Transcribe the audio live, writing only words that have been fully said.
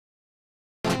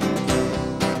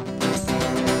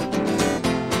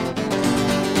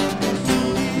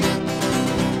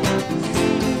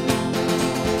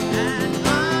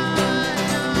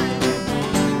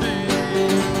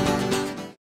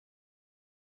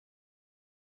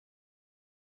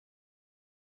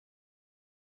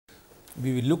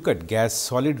We will look at gas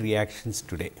solid reactions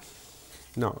today.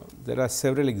 Now, there are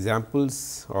several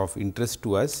examples of interest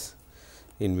to us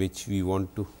in which we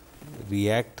want to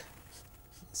react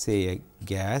say a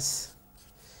gas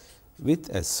with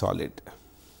a solid,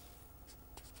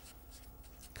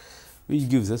 which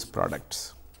gives us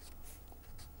products.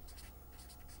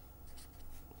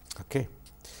 Okay.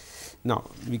 Now,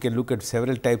 we can look at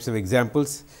several types of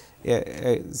examples.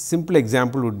 A simple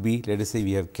example would be, let us say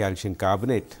we have calcium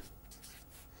carbonate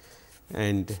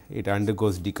and it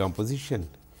undergoes decomposition,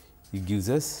 it gives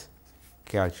us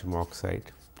calcium oxide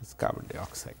plus carbon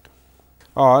dioxide.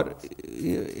 Or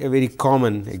a very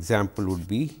common example would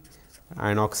be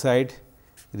iron oxide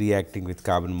reacting with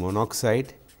carbon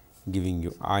monoxide, giving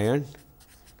you iron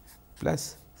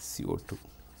plus CO2.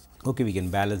 Okay, we can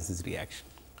balance this reaction.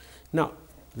 Now,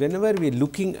 whenever we are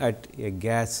looking at a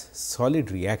gas solid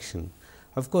reaction,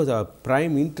 of course, our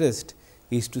prime interest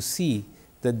is to see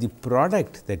that the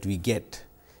product that we get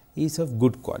is of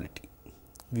good quality.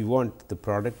 We want the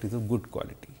product is of good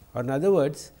quality, or in other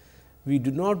words, we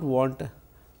do not want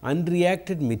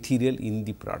unreacted material in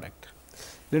the product.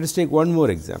 Let us take one more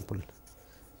example,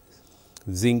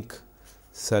 zinc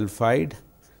sulphide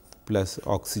plus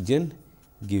oxygen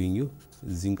giving you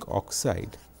zinc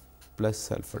oxide plus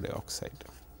sulphur dioxide.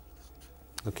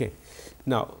 Okay.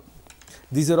 Now,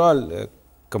 these are all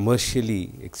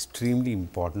commercially extremely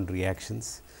important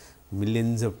reactions.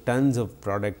 Millions of tons of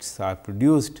products are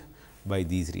produced by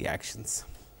these reactions,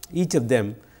 each of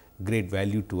them great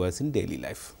value to us in daily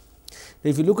life. Now,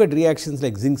 if you look at reactions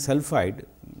like zinc sulphide,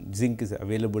 zinc is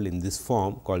available in this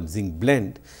form called zinc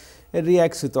blend. It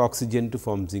reacts with oxygen to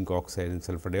form zinc oxide and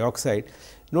sulphur dioxide.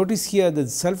 Notice here that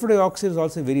sulphur dioxide is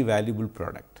also a very valuable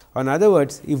product. In other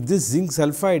words, if this zinc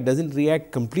sulphide does not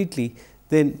react completely,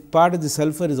 then part of the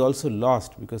sulphur is also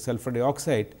lost, because sulphur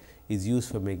dioxide is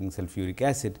used for making sulphuric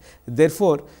acid.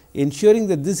 Therefore, ensuring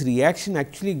that this reaction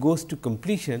actually goes to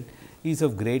completion is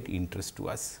of great interest to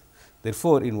us.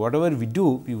 Therefore, in whatever we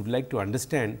do, we would like to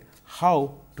understand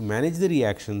how to manage the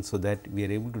reaction, so that we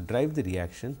are able to drive the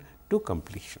reaction to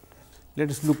completion. Let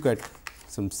us look at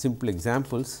some simple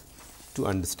examples to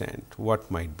understand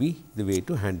what might be the way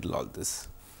to handle all this.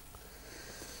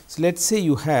 So, let us say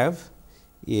you have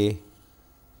a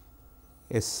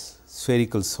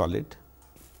spherical solid.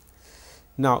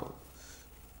 Now,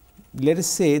 let us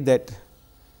say that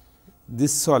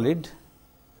this solid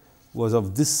was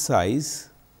of this size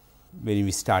when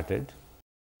we started,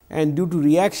 and due to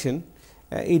reaction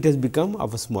it has become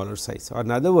of a smaller size, or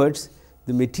in other words,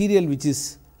 the material which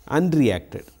is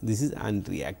unreacted, this is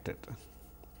unreacted.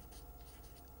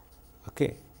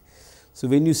 Okay. So,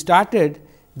 when you started,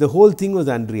 the whole thing was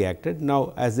unreacted.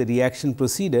 Now, as the reaction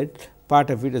proceeded, part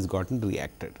of it has gotten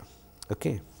reacted.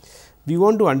 Okay. We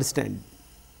want to understand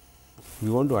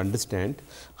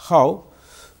how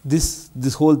this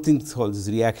whole thing, this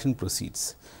reaction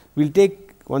proceeds. We will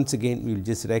take, once again we will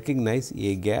just recognize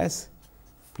A gas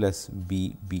plus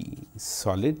B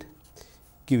solid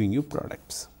giving you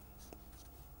products.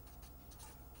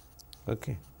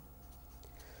 Okay.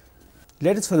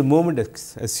 Let us for the moment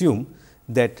assume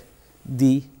that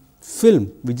the film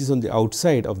which is on the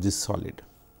outside of this solid,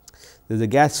 there is a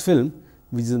gas film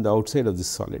which is on the outside of this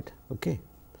solid, okay,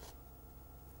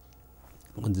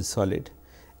 on this solid,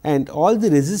 and all the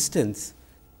resistance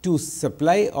to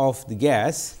supply of the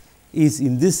gas is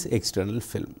in this external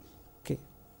film. Okay.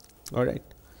 All right.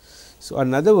 So,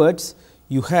 in other words,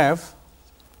 you have,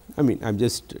 I am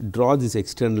just draw this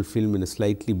external film in a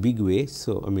slightly big way.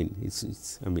 So,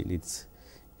 it's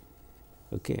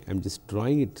okay. I am just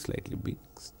drawing it slightly big,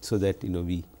 so that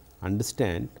we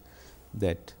understand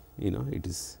that it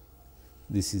is,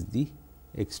 this is the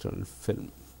external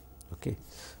film. Okay.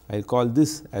 I will call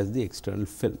this as the external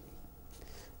film,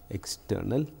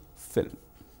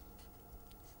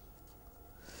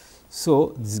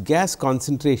 So, this gas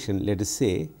concentration, let us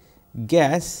say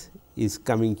gas is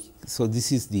coming. So,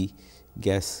 this is the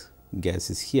gas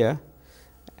is here,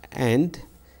 and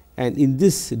in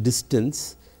this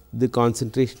distance the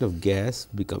concentration of gas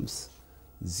becomes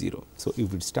 0. So,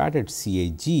 if it start at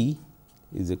CAG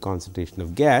is the concentration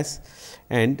of gas,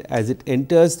 and as it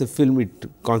enters the film, it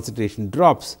concentration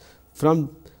drops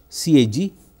from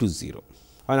CAG to 0.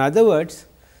 In other words,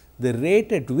 the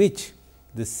rate at which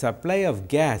the supply of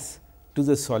gas to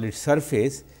the solid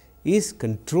surface is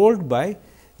controlled by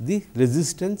the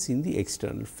resistance in the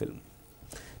external film.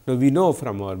 Now, we know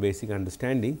from our basic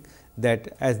understanding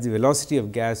that as the velocity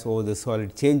of gas over the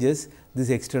solid changes, this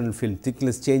external film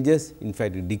thickness changes, in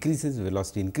fact, it decreases,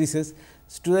 velocity increases.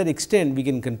 So, to that extent we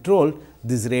can control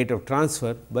this rate of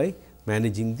transfer by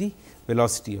managing the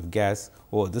velocity of gas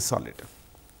over the solid.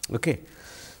 Okay.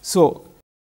 So,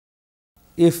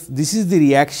 if this is the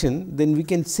reaction, then we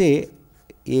can say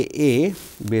A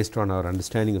based on our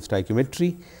understanding of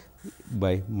stoichiometry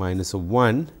by minus of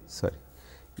 1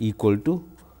 equal to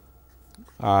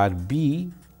R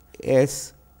B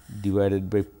S divided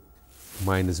by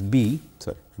minus B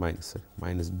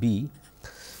minus B,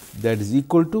 that is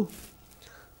equal to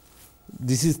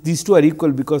these two are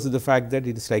equal because of the fact that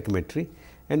it is stoichiometry,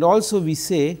 and also we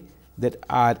say that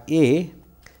R A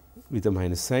with a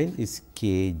minus sign is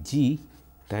K G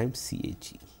times C A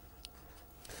G.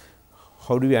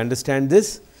 How do we understand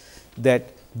this? That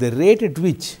the rate at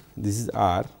which this is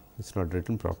R, it is not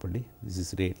written properly, this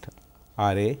is rate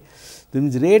R A, that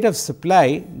means rate of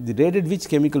supply, the rate at which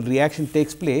chemical reaction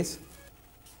takes place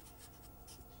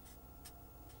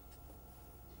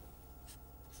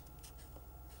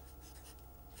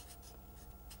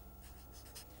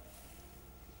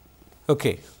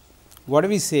Okay. What are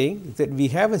we saying? That we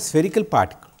have a spherical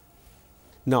particle.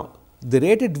 Now, the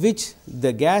rate at which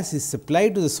the gas is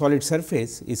supplied to the solid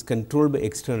surface is controlled by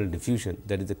external diffusion,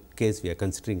 that is the case we are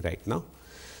considering right now.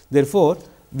 Therefore,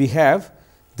 we have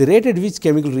the rate at which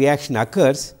chemical reaction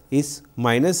occurs is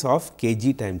minus of k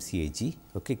g times C A G.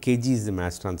 Okay. K g is the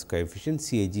mass transfer coefficient,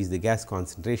 C A G is the gas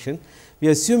concentration. We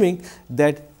are assuming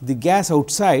that the gas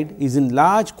outside is in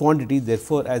large quantity,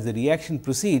 therefore, as the reaction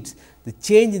proceeds, the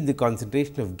change in the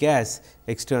concentration of gas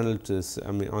external to this,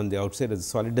 on the outside of the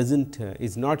solid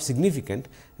is not significant,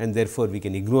 and therefore, we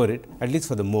can ignore it at least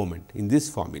for the moment in this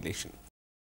formulation.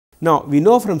 Now, we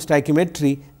know from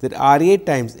stoichiometry that R A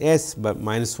times S by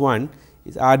minus 1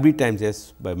 is R B times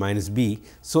S by minus B.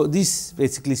 So, this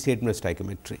basically statement of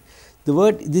stoichiometry. The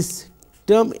word this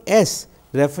term S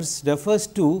refers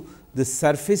to the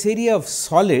surface area of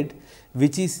solid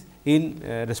which is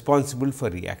responsible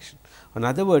for reaction. In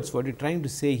other words, what we are trying to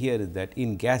say here is that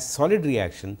in gas solid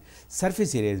reaction,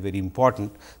 surface area is very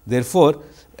important. Therefore,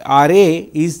 R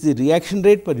A is the reaction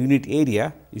rate per unit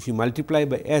area. If you multiply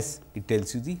by S, it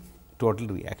tells you the total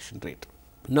reaction rate.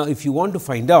 Now, if you want to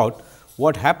find out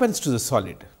what happens to the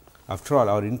solid, after all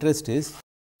our interest is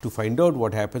to find out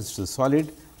what happens to the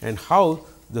solid and how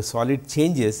the solid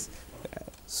changes.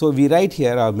 So, we write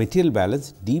here our material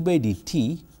balance d by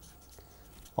dt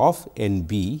of N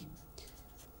B.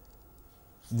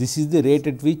 This is the rate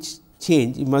at which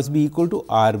change, it must be equal to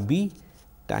R B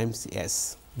times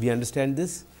S. We understand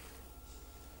this?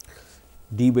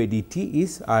 D by dt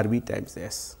is R B times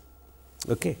S.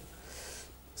 Okay.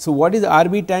 So, what is R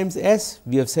B times S?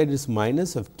 We have said it is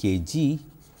minus of K G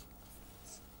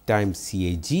times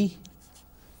C A G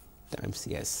times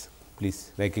S.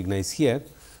 Please recognize here.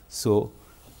 So,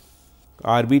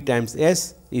 R B times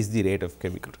S is the rate of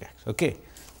chemical reaction. Okay.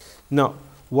 Now,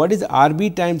 what is R B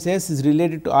times S is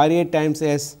related to R A times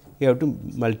S, you have to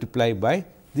multiply by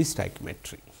this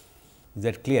stoichiometry. Is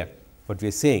that clear what we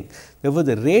are saying? Therefore,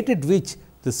 the rate at which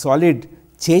the solid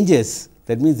changes,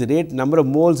 that means the rate number of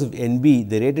moles of N B,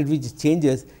 the rate at which it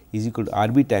changes is equal to R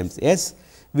B times S,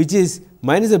 which is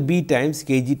minus of B times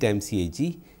K G times C A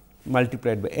G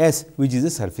multiplied by S, which is the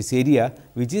surface area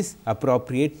which is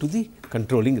appropriate to the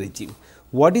controlling regime.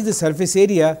 What is the surface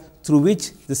area through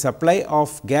which the supply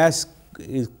of gas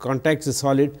contacts the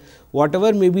solid?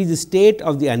 Whatever may be the state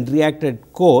of the unreacted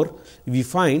core, we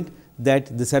find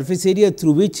that the surface area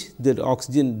through which the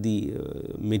oxygen, the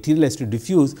material has to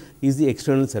diffuse is the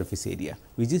external surface area,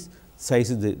 which is size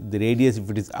of the radius. If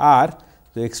it is r,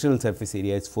 the external surface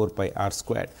area is 4 pi r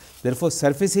squared. Therefore,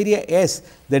 surface area S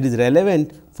that is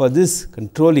relevant for this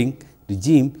controlling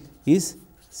regime is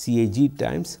C A G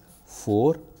times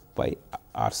 4 pi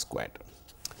r squared.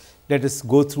 Let us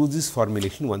go through this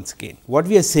formulation once again. What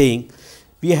we are saying,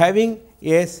 we are having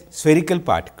a spherical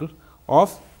particle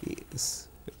of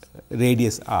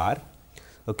radius r.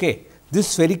 Okay. This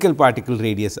spherical particle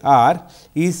radius r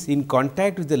is in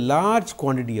contact with a large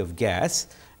quantity of gas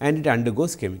and it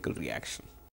undergoes chemical reaction.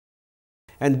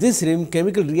 And this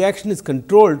chemical reaction is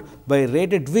controlled by a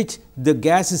rate at which the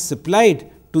gas is supplied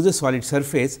to the solid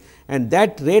surface, and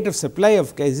that rate of supply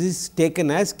of gas is taken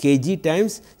as k g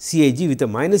times C A G with a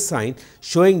minus sign,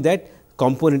 showing that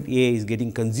component A is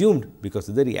getting consumed because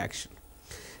of the reaction.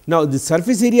 Now, the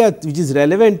surface area which is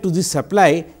relevant to this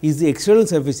supply is the external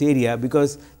surface area,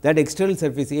 because that external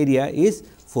surface area is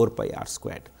 4 pi r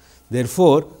squared.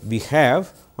 Therefore, we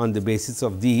have on the basis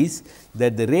of these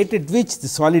that the rate at which the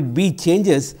solid B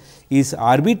changes is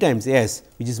R B times S,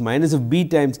 which is minus of B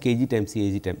times K G times C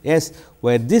A G times S,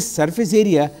 where this surface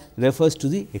area refers to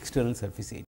the external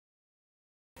surface area.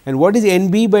 And what is N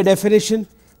B by definition?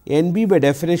 N B by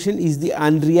definition is the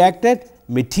unreacted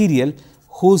material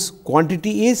whose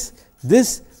quantity is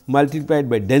this multiplied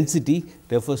by density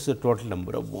refers to the total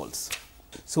number of moles.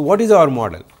 So, what is our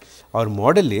model? Our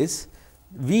model is,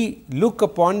 we look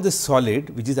upon the solid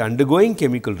which is undergoing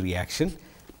chemical reaction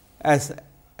as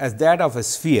that of a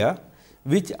sphere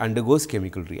which undergoes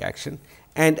chemical reaction,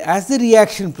 and as the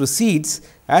reaction proceeds,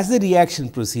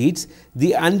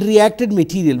 the unreacted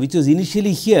material which was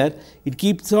initially here, it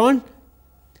keeps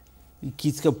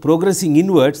progressing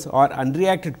inwards, or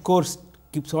unreacted core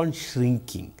keeps on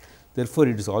shrinking. Therefore,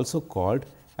 it is also called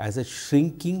as a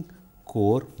shrinking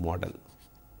core model.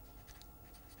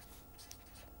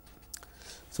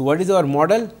 So, what is our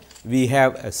model? We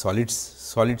have a solid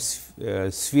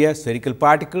sphere, spherical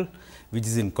particle which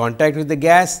is in contact with the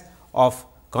gas of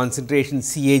concentration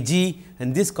CAG,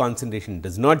 and this concentration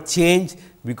does not change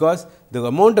because the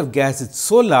amount of gas is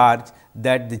so large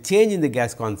that the change in the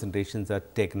gas concentrations are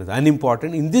taken as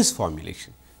unimportant in this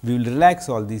formulation. We will relax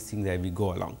all these things as we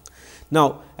go along.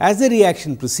 Now, as the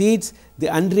reaction proceeds, the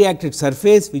unreacted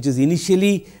surface which is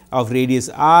initially of radius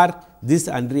r, this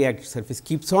unreacted surface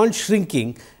keeps on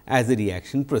shrinking as the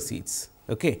reaction proceeds.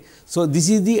 Okay. So, this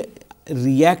is the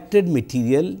reacted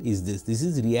material is this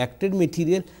is reacted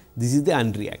material, this is the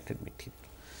unreacted material.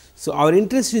 So, our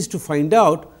interest is to find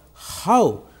out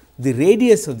how the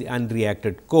radius of the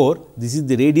unreacted core, this is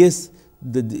the radius,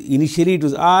 initially it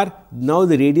was r, now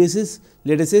the radius is,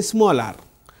 let us say, small r,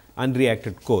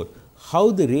 unreacted core,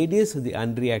 how the radius of the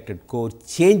unreacted core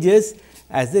changes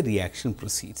as the reaction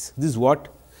proceeds. This is what.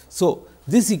 So,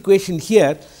 this equation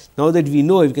here, now that we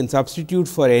know, we can substitute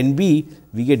for N b,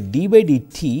 we get d by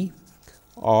dt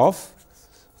of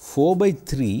 4 by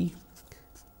 3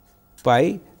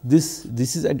 pi, this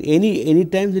is at any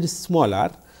time that is small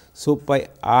r. So, pi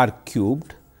r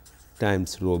cubed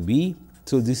times rho b.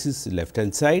 So, this is left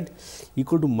hand side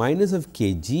equal to minus of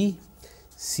k g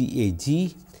C A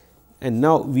g, and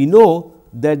now we know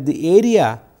that the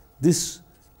area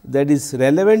that is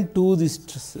relevant to this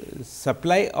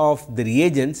supply of the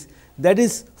reagents, that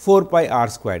is 4 pi r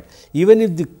squared. Even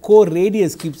if the core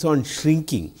radius keeps on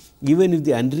shrinking, even if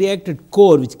the unreacted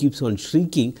core which keeps on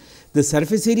shrinking, the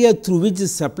surface area through which the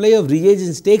supply of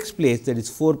reagents takes place, that is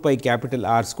 4 pi capital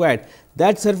R squared,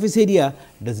 that surface area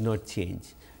does not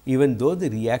change, even though the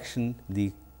reaction,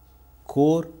 the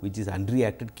core which is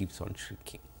unreacted keeps on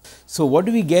shrinking. So, what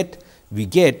do we get? We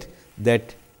get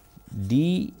that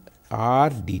d r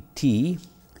dt,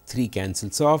 3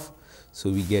 cancels off. So,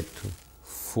 we get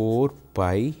 4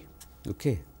 pi,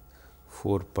 okay,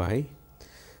 4 pi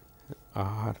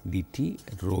r dt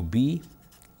rho b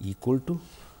equal to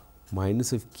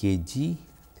minus of k g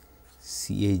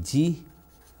C A g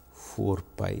 4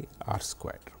 pi r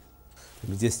squared. Let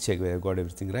me just check whether I got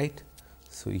everything right.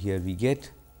 So, here we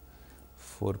get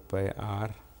 4 pi r,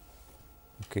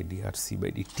 okay, drc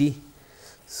by dt.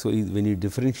 So, when you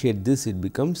differentiate this, it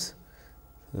becomes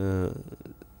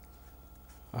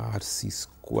rc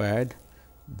squared,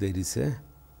 there is a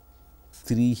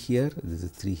 3 here, there is a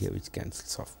 3 here which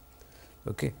cancels off,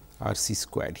 okay, rc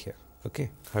squared here. Okay.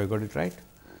 Have I got it right?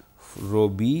 Rho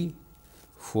b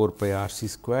 4 pi rc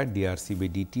squared drc by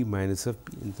dt minus of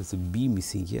b, and there is a b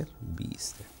missing here, b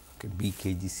is there, okay, b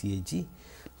k g C A g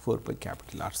 4 pi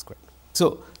capital R squared.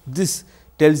 So, this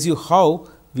tells you how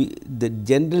the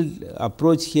general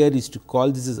approach here is to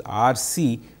call this as R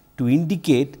c to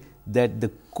indicate that the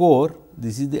core,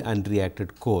 this is the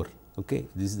unreacted core, okay,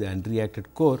 this is the unreacted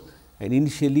core, and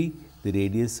initially the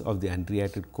radius of the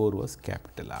unreacted core was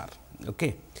capital R.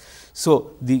 Okay.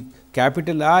 So, the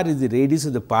capital R is the radius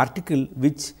of the particle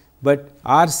which, but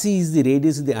R c is the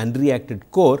radius of the unreacted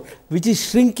core which is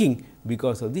shrinking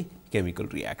because of the chemical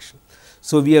reaction.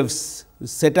 So, we have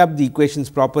set up the equations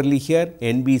properly here,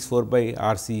 N b is 4 by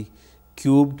R c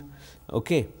cubed,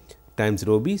 okay, times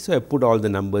rho b. So, I put all the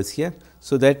numbers here,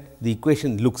 so that the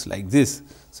equation looks like this.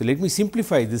 So, let me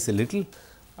simplify this a little,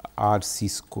 R c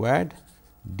squared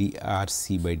d R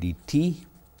c by d t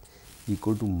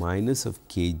equal to minus of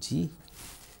k g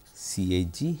C A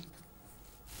g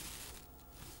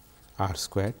R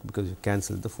squared, because you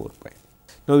cancel the 4 pi.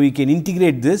 Now, we can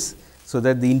integrate this, so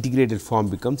that the integrated form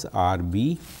becomes R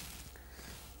b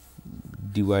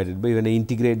divided by, when I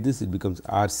integrate this, it becomes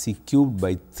R c cubed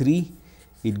by 3.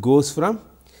 It goes from,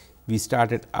 we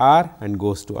start at R and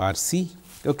goes to R c,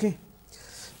 okay,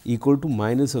 equal to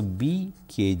minus of b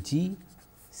k g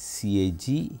C A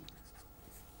g,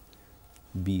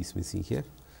 b is missing here,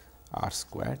 R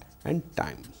squared, and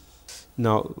time.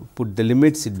 Now, put the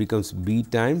limits, it becomes b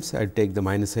times, I take the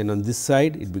minus sign on this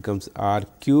side, it becomes R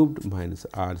cubed minus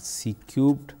R c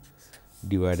cubed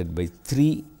divided by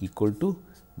 3 equal to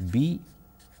b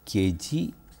k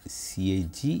g C A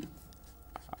g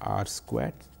R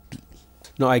squared t.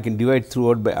 Now, I can divide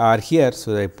throughout by r here.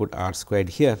 So, I put r squared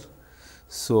here.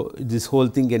 So, this whole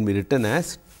thing can be written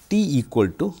as T equal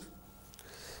to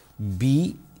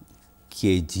B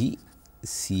kg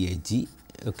CAG.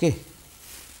 Okay.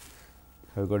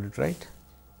 Have I got it right?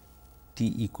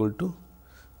 T equal to,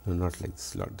 no, not like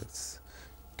this, not this.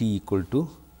 T equal to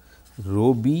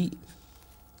rho B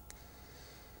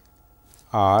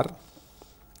R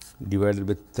divided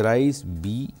by thrice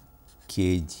B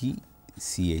kg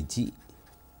CAG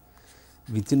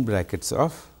within brackets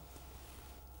of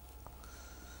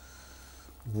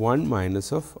 1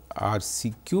 minus of R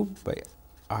C cubed by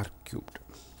R cubed.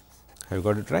 Have you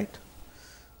got it right?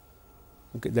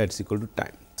 Okay, that is equal to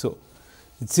time. So,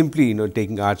 it is simply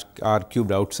taking r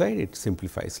cubed outside, it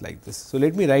simplifies like this. So,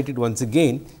 let me write it once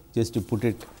again just to put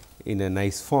it in a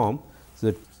nice form.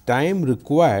 So, the time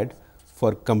required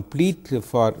for complete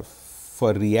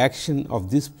for reaction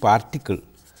of this particle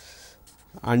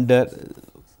under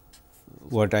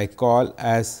what I call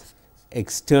as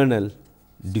external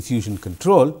diffusion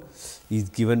control is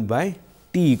given by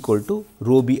T equal to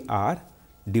rho B r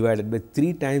divided by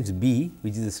 3 times B,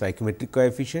 which is the stoichiometric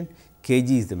coefficient,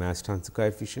 Kg is the mass transfer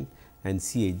coefficient and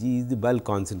Cag is the bulk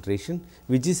concentration,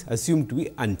 which is assumed to be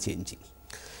unchanging.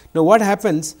 Now, what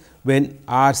happens when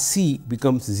R c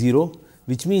becomes 0,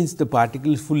 which means the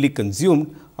particle is fully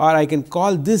consumed, or I can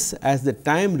call this as the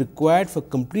time required for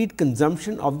complete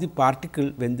consumption of the particle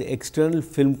when the external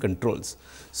film controls.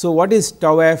 So, what is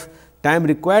tau f? Time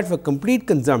required for complete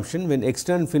consumption when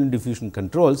external film diffusion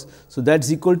controls. So, that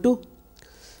is equal to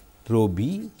rho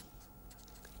B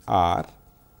r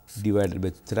divided by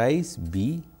thrice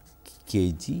B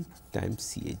kg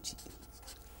times Cag.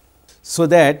 So,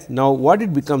 that now what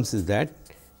it becomes is that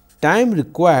time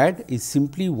required is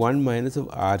simply 1 minus of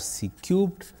R c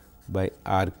cubed by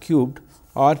R cubed,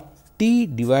 or T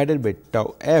divided by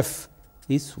tau f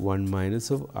is 1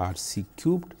 minus of R c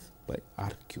cubed by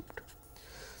R cubed.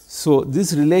 So,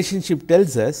 this relationship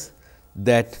tells us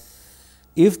that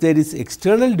if there is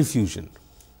external diffusion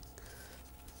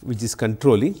which is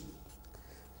controlling,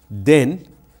 then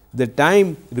the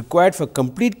time required for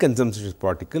complete consumption of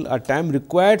particle or time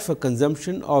required for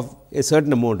consumption of a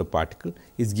certain amount of particle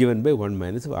is given by 1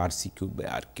 minus of R c cubed by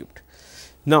R cubed.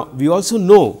 Now, we also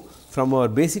know from our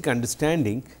basic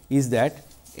understanding is that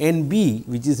N b,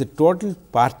 which is a total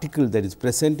particle that is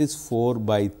present, is 4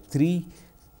 by 3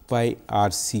 pi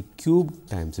R c cubed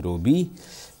times rho b,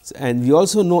 and we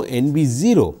also know N b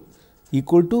 0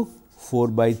 equal to 4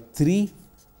 by 3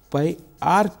 pi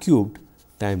R cubed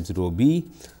times rho b.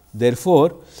 Therefore,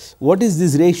 what is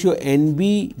this ratio N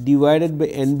b divided by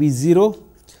N b 0?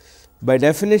 By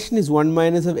definition is 1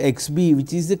 minus of x b,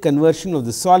 which is the conversion of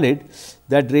the solid.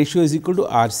 That ratio is equal to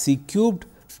R c cubed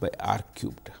by R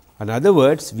cubed. In other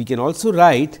words, we can also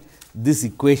write this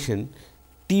equation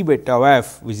T by tau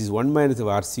f, which is 1 minus of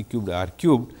R c cubed R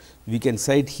cubed. We can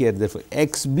cite here therefore,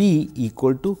 x b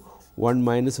equal to 1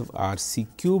 minus of R c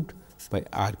cubed by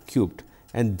R cubed,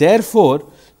 and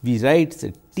therefore, we write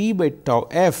that T by tau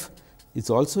f is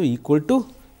also equal to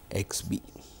x b.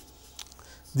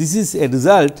 This is a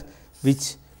result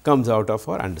which comes out of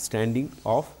our understanding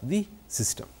of the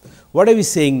system. What are we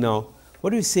saying now?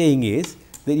 What we are saying is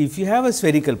that if you have a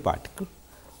spherical particle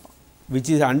which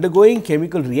is undergoing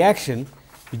chemical reaction,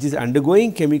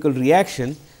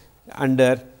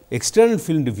 under external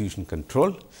film diffusion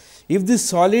control, if this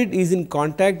solid is in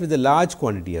contact with a large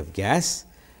quantity of gas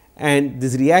and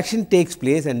this reaction takes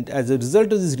place, and as a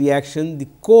result of this reaction the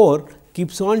core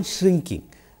keeps on shrinking,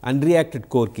 unreacted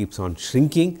core keeps on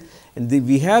shrinking, and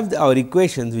we have our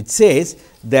equations which says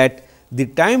that the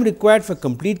time required for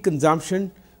complete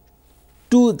consumption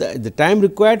to the time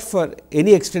required for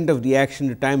any extent of reaction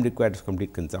to time required for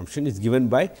complete consumption is given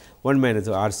by 1 minus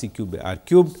of R c cubed by R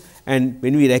cubed, and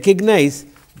when we recognize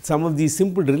some of these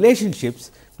simple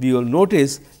relationships, we will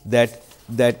notice that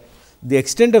the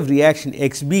extent of reaction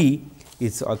x b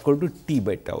is equal to T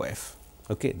by tau f.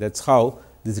 Okay. That is how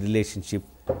this relationship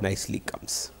nicely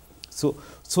comes. So,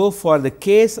 for the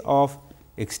case of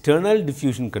external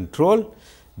diffusion control,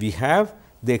 we have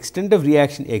the extent of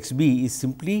reaction x b is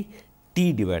simply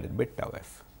T divided by tau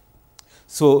f.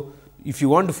 So, if you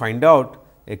want to find out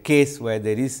a case where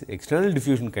there is external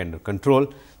diffusion kind of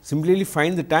control, simply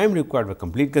find the time required for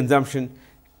complete consumption,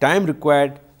 time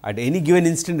required at any given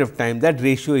instant of time, that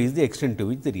ratio is the extent to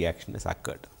which the reaction has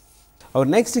occurred. Our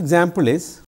next example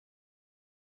is,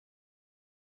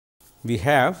 we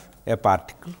have a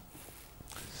particle,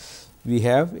 we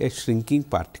have a shrinking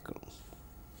particle.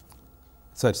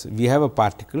 Sorry, we have a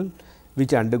particle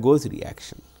which undergoes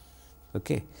reaction.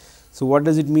 Okay. So, what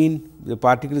does it mean? The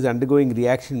particle is undergoing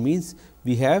reaction means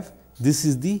we have, this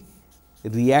is the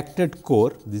reacted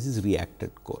core, this is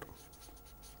reacted core,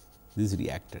 this is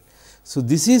reacted. So,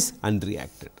 this is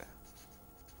unreacted.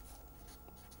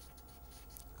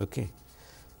 Okay.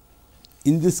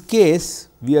 In this case,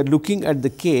 we are looking at the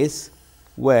case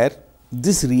where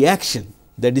this reaction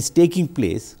that is taking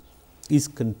place is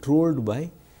controlled by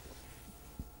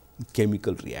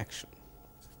chemical reaction.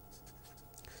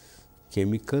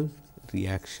 Chemical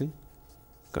reaction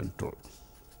control.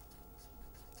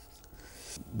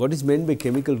 What is meant by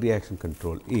chemical reaction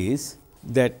control is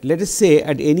that, let us say,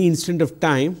 at any instant of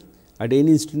time,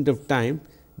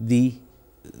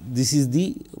 this is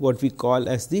the what we call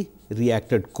as the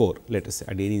reacted core, let us say,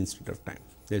 at any instant of time.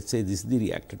 Let us say this is the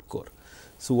reacted core.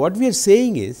 So, what we are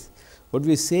saying is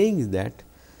that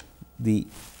the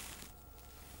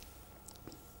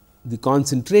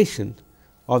concentration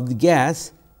of the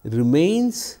gas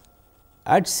remains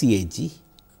at CAG,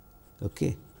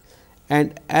 okay,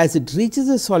 and as it reaches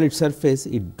the solid surface,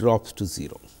 it drops to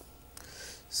 0.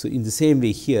 So, in the same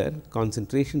way here,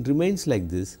 concentration remains like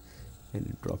this and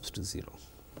it drops to 0.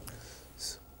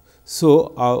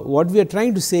 So, what we are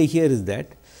trying to say here is that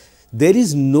there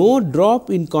is no drop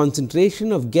in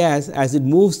concentration of gas as it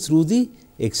moves through the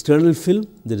external film.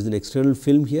 There is an external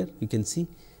film here, you can see,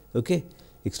 okay,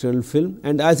 external film,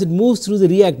 and as it moves through the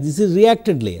this is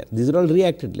reacted layer, these are all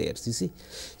reacted layers, you see.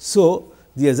 So,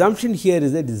 the assumption here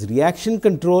is that this reaction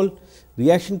control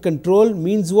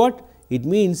means what? It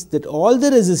means that all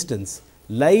the resistance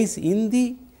lies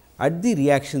in at the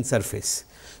reaction surface.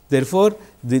 Therefore,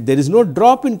 there is no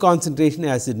drop in concentration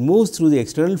as it moves through the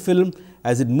external film,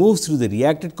 as it moves through the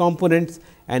reacted components,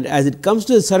 and as it comes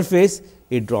to the surface,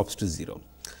 it drops to 0.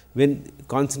 When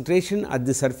concentration at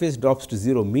the surface drops to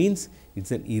 0 means it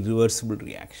is an irreversible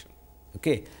reaction.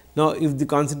 Okay. Now, if the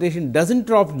concentration does not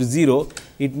drop to 0,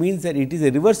 it means that it is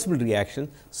a reversible reaction.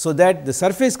 So, that the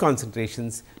surface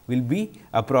concentrations will be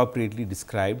appropriately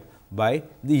described by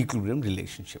the equilibrium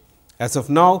relationship. As of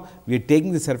now, we are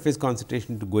taking the surface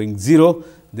concentration to going 0,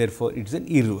 therefore, it is an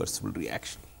irreversible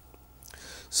reaction.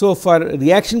 So, for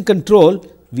reaction control,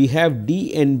 we have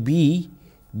dNB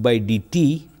by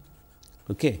dt,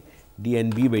 okay,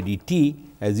 dNB by dt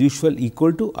as usual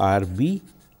equal to RB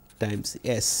times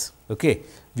S. Okay.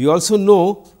 We also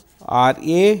know R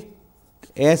A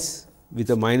S with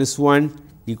a minus 1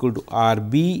 equal to R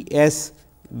B S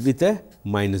with a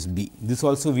minus B. This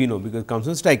also we know because it comes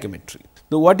from stoichiometry.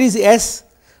 Now, what is S?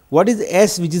 What is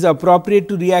S which is appropriate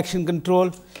to reaction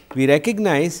control? We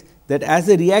recognize that as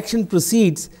the reaction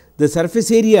proceeds, the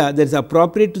surface area that is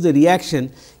appropriate to the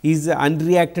reaction is the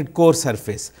unreacted core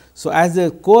surface. So, as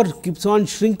the core keeps on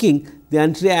shrinking, the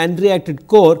unreacted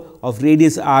core of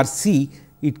radius R C,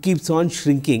 it keeps on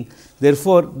shrinking.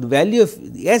 Therefore, the value of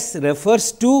S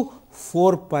refers to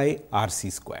 4 pi R C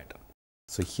squared.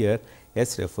 So, here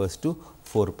S refers to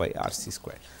 4 pi R C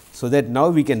squared. So, that now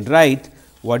we can write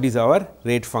what is our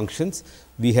rate functions.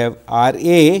 We have R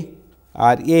A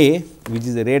which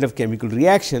is the rate of chemical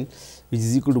reaction, which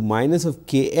is equal to minus of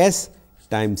K S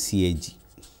times C A G.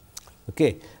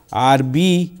 Okay. R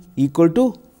B equal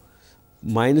to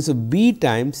minus of B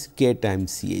times K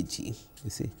times C A G, you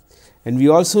see. And we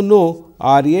also know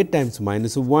R A times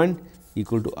minus of 1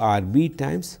 equal to R B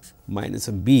times minus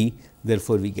of B.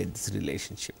 Therefore, we get this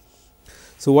relationship.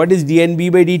 So, what is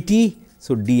dNB by dt?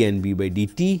 So, dNB by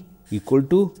dt equal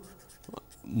to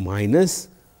minus,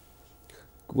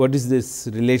 what is this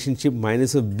relationship?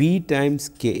 Minus of B times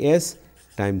K S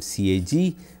times C A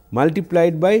G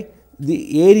multiplied by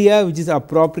the area which is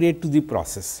appropriate to the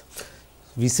process.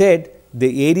 We said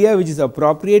the area which is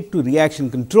appropriate to reaction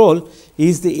control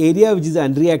is the area which is the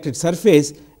unreacted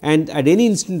surface, and at any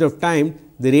instant of time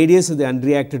the radius of the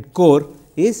unreacted core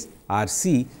is R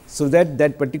C. So,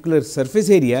 that particular surface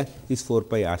area is 4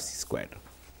 pi R C squared.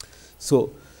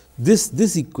 So,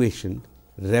 this equation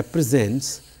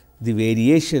represents the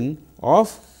variation of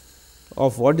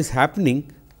what is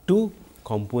happening to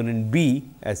component B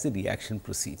as the reaction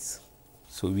proceeds.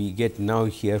 So, we get now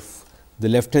here the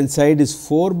left hand side is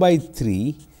 4 by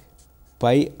 3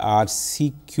 pi R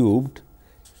C cubed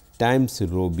times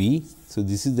rho B. So,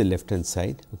 this is the left hand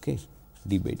side, okay,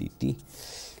 d by dt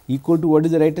equal to what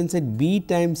is the right hand side? B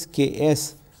times K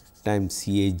S times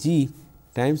C A G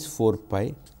times 4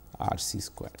 pi R C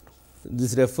squared.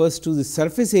 This refers to the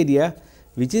surface area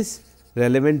which is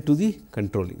relevant to the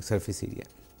controlling surface area.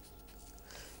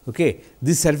 Okay.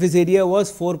 This surface area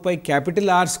was 4 pi capital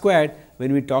R squared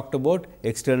when we talked about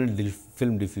external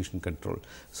film diffusion control.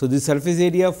 So, the surface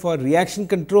area for reaction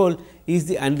control is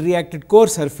the unreacted core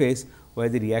surface where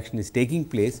the reaction is taking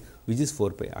place, which is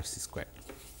 4 pi R C squared.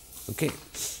 Okay.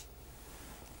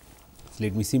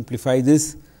 Let me simplify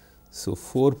this. So,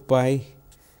 4 pi,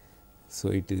 so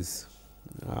it is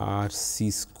R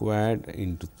c squared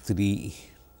into 3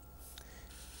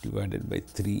 divided by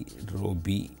 3 rho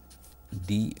b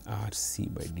d R c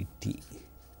by dt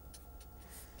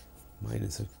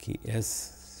minus of K s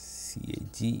C A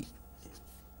g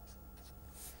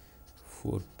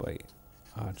 4 pi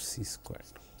R c squared.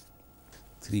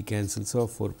 3 cancels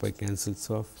off, 4 pi cancels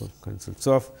off, 4 cancels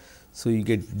off. So, you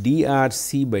get d R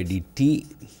c by dt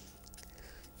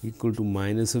equal to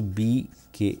minus of b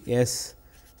K s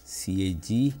C A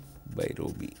g by rho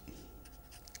b.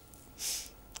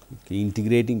 Okay,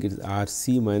 integrating it is R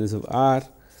c minus of R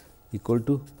equal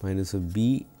to minus of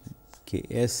b K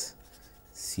s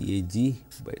C A g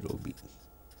by rho b.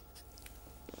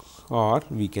 Or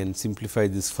we can simplify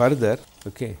this further.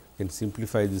 Okay, can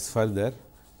simplify this further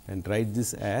and write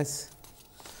this as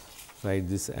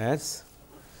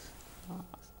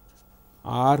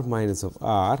R minus of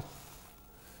R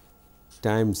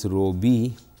times rho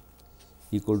b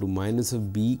equal to minus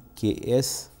of b K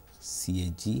s C A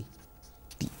g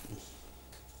t.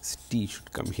 This t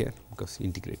should come here because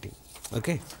integrating.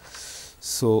 Okay.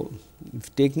 So,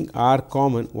 if taking R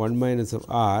common, 1 minus of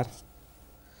R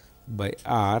by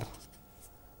R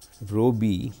rho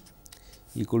b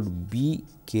equal to b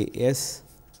K s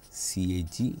C A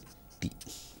g t.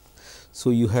 So,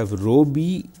 you have rho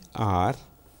b R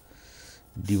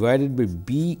divided by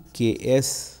b K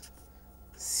s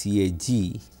C A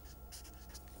g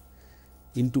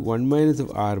into 1 minus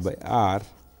of R by R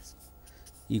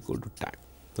equal to time.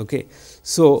 Okay.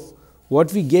 So,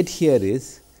 what we get here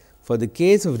is for the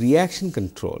case of reaction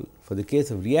control,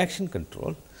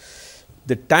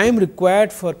 the time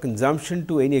required for consumption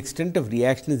to any extent of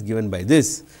reaction is given by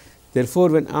this. Therefore,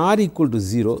 when R equal to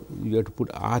 0, you have to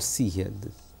put R c here,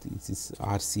 this is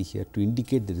R c here to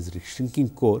indicate there is a shrinking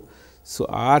core. So,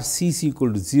 R c is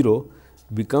equal to 0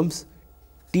 becomes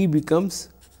T becomes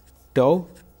tau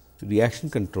reaction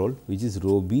control, which is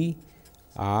rho b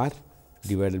R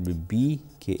divided by b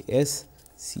K s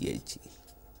C A g.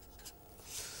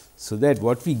 So, that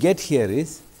what we get here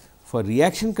is for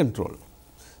reaction control,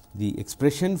 the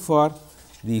expression for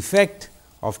the effect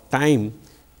of time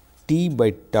T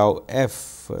by tau f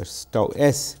first tau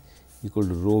s equal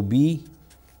to rho b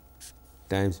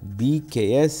times b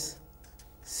K s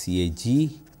C A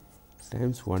g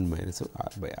times 1 minus of R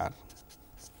by R.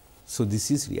 So,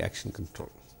 this is reaction control.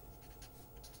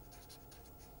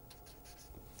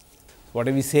 What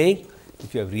are we saying?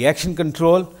 If you have reaction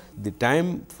control, the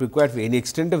time required for any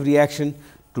extent of reaction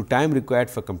to time required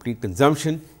for complete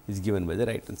consumption is given by the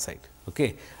right hand side.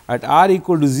 Okay. At R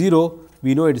equal to 0,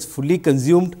 we know it is fully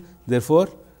consumed, therefore,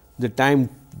 the time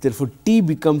T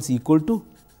becomes equal to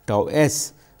tau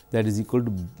s, that is equal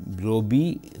to rho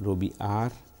b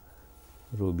R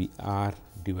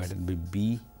divided by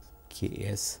b K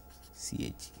s C A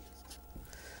g.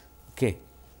 Okay.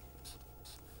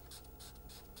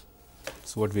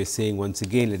 So, what we are saying once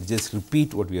again, let us just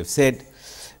repeat what we have said.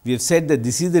 We have said that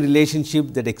this is the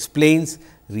relationship that explains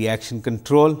reaction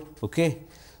control. Okay.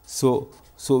 So,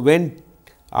 when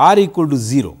R equal to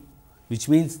 0, which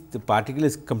means the particle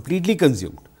is completely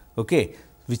consumed, okay,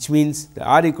 which means the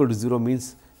R equal to 0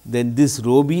 means then this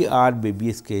rho b R by b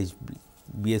s K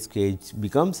h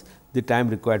becomes the time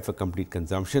required for complete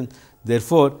consumption.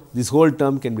 Therefore, this whole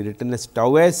term can be written as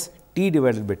tau s T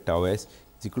divided by tau s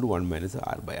is equal to 1 minus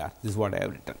R by R. This is what I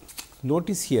have written.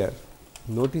 Notice here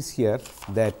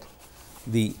that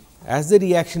as the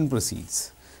reaction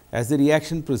proceeds,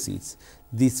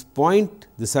 this point,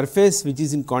 the surface which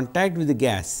is in contact with the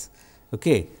gas,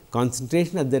 okay,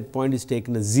 concentration at that point is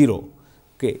taken as 0.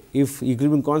 Okay. If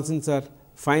equilibrium constants are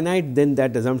finite, then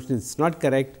that assumption is not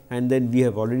correct, and then we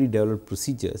have already developed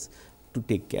procedures to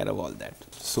take care of all that.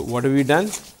 So, what have we done?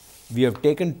 We have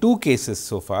taken two cases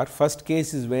so far. First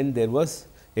case is when there was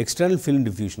external film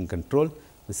diffusion control.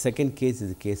 The second case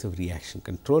is a case of reaction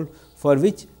control, for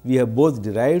which we have both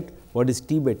derived what is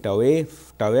T by tau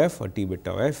f or T by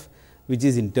tau f, which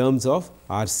is in terms of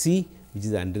R c, which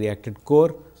is the unreacted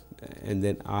core, and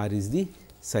then R is the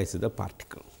size of the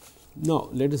particle. Now,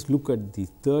 let us look at the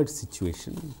third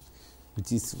situation,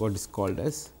 which is what is called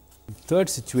as third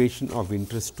situation of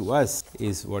interest to us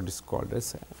is what is called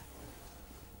as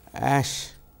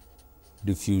ash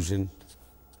diffusion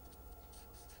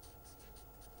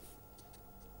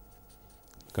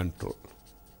control.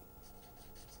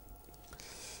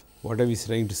 What are we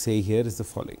trying to say here is the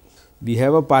following. We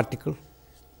have a particle,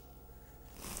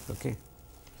 okay.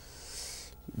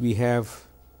 We have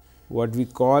what we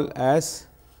call as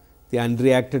the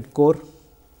unreacted core,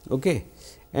 okay.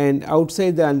 And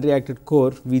outside the unreacted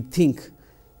core, we think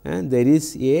there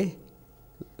is a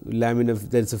lamina,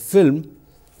 there is a film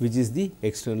which is the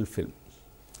external film.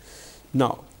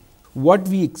 Now, what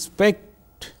we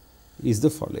expect is the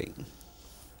following.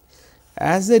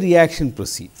 As the reaction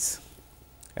proceeds,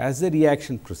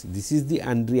 this is the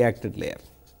unreacted layer,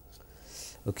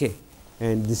 okay,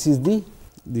 and this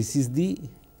is the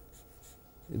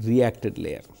reacted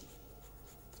layer.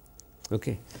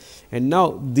 Okay. And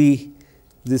now, the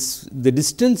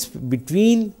distance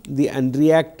between the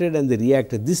unreacted and the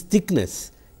reacted, this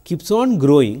thickness keeps on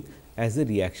growing as the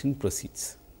reaction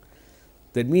proceeds.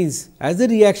 That means, as the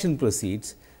reaction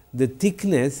proceeds, the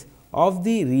thickness of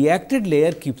the reacted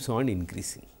layer keeps on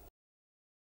increasing.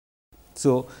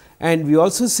 So, and we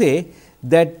also say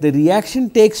that the reaction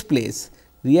takes place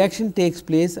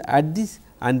at this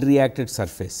unreacted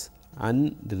surface,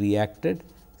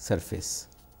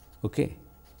 okay.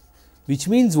 Which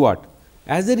means what?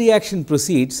 As the reaction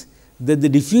proceeds, the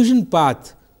diffusion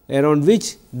path around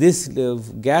which this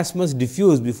gas must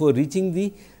diffuse before reaching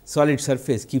the solid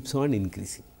surface keeps on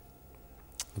increasing.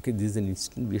 Okay. This is an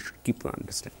instant we should keep on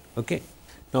understand. Okay.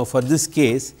 Now, for this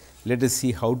case, let us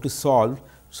see how to solve,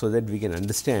 so that we can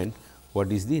understand what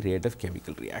is the rate of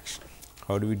chemical reaction.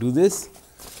 How do we do this?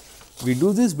 We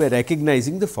do this by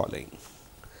recognizing the following.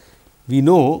 We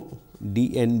know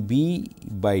dNB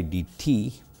by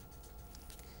dt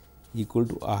equal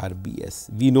to RBS.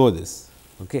 We know this.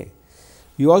 Okay.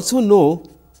 We also know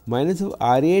minus of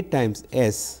RA times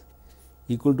S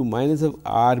equal to minus of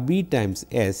RB times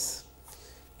S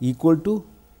equal to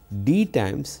d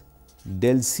times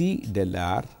del C del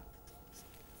R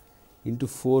into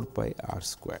 4 pi r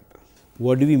squared.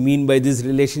 What do we mean by this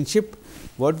relationship?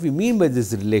 What we mean by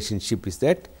this relationship is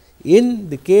that in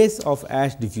the case of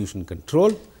ash diffusion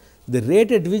control, the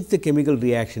rate at which the chemical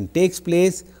reaction takes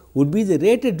place would be the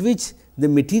rate at which the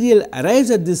material arrives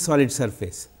at this solid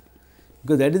surface,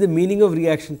 because that is the meaning of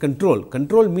reaction control.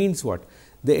 Control means what?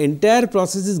 The entire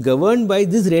process is governed by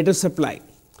this rate of supply.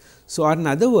 So, in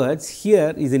other words,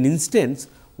 here is an instance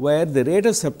where the rate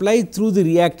of supply through the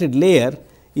reacted layer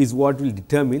is what will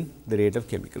determine the rate of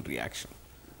chemical reaction.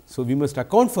 So, we must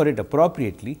account for it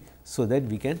appropriately, so that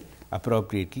we can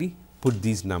appropriately put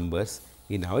these numbers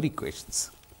in our equations.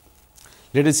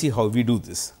 Let us see how we do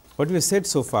this. What we have said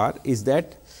so far is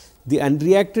that the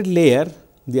unreacted layer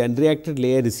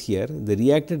is here, the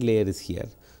reacted layer is here.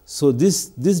 So,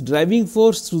 this driving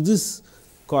force through this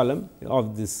column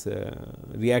of this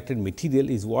reacted material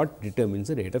is what determines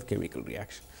the rate of chemical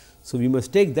reaction. So, we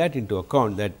must take that into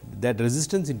account, that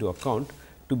resistance into account,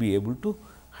 to be able to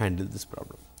handle this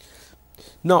problem.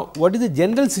 Now, what is the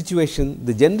general situation?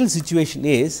 The general situation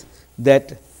is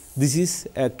that this is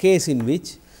a case in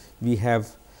which we have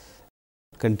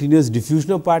continuous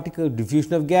diffusion of particles,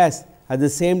 diffusion of gas, at the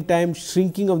same time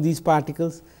shrinking of these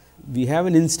particles. We have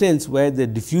an instance where the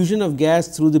diffusion of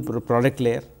gas through the product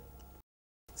layer,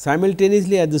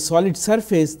 simultaneously at the solid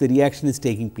surface the reaction is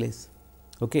taking place.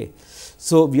 Okay.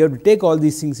 So, we have to take all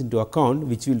these things into account,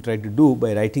 which we will try to do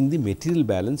by writing the material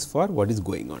balance for what is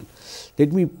going on.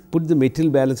 Let me put the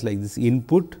material balance like this: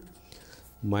 input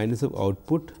minus of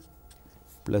output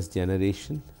plus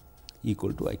generation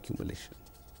equal to accumulation.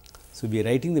 So, we are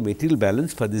writing the material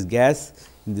balance for this gas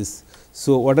in this.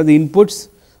 So, what are the inputs?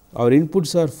 Our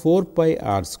inputs are 4 pi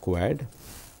r squared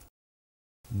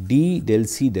d del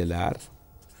C del R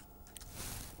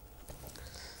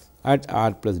at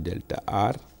r plus delta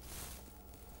r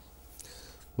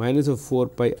minus of 4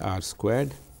 pi r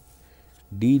squared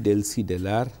d del C del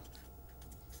R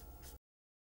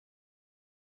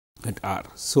at r.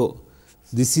 So,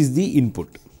 this is the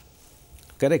input,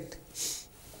 correct.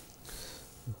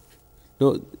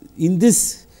 Now, in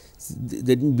this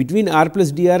between r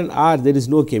plus dr and r there is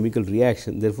no chemical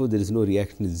reaction, therefore, there is no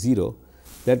reaction is 0.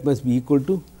 That must be equal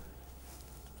to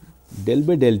del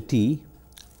by del T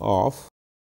of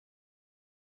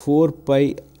 4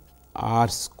 pi r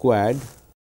squared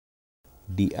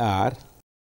dr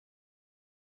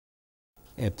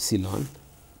epsilon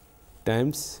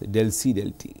times del C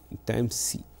del T times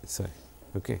C, sorry.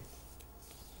 Okay.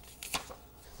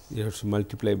 You have to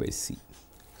multiply by C.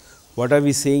 What are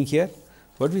we saying here?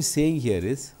 What we are saying here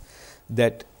is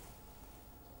that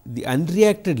the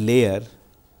unreacted layer,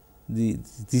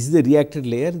 this is the reacted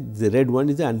layer, the red one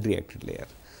is the unreacted layer.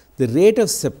 The rate of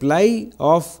supply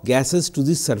of gases to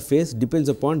this surface depends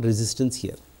upon resistance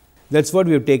here. That is what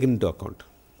we have taken into account,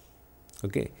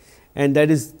 okay. And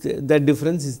that is that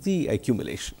difference is the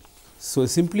accumulation. So,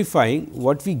 simplifying,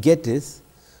 what we get is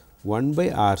 1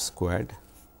 by r squared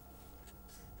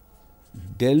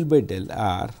del by del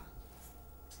r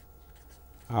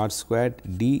squared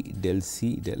d del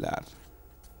C del R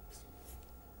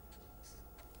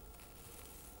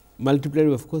multiplied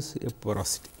with, of course, a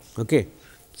porosity. Okay.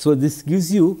 So, this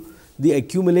gives you the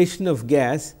accumulation of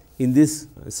gas in this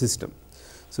system.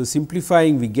 So,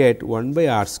 simplifying we get 1 by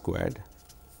r squared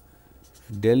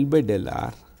del by del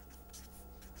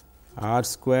r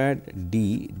squared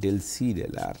d del c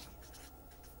del r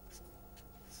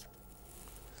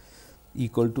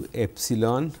equal to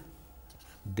epsilon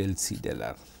del c del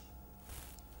r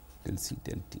del c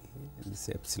del t, this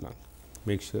epsilon.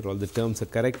 Make sure all the terms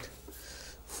are correct.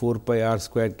 4 pi r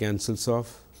squared cancels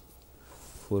off,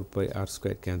 4 pi r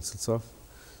squared cancels off.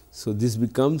 So, this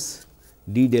becomes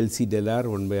d del c del r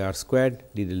 1 by r squared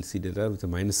d del c del r with a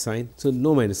minus sign. So,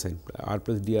 no minus sign, r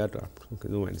plus d r, okay,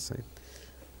 no minus sign,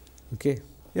 okay,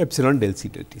 epsilon del c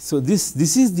del t. So, this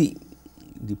is the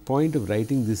point of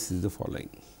writing this is the following.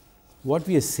 What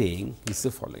we are saying is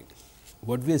the following.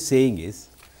 What we are saying is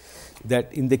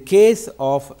that in the case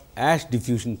of ash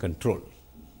diffusion control,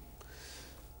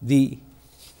 the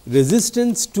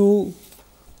resistance to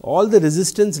all the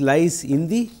resistance lies in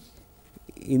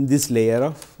this layer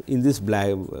of this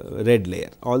black red layer,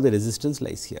 all the resistance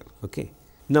lies here. Okay.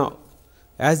 Now,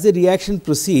 as the reaction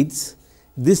proceeds,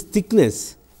 this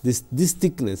thickness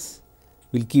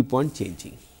will keep on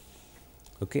changing.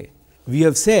 Okay. We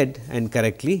have said, and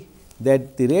correctly,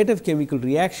 that the rate of chemical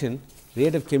reaction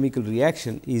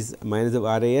is minus of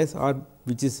RAS, or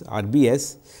which is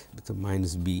RBS with a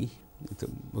minus B with a,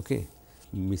 okay,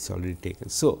 is already taken.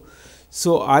 So,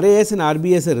 RAS and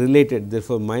RBS are related,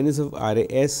 therefore, minus of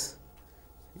RAS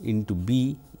into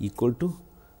B equal to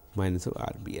minus of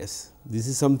RBS. This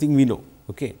is something we know,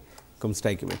 okay, comes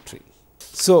stoichiometry.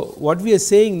 So, what we are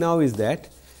saying now is that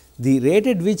the rate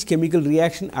at which chemical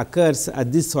reaction occurs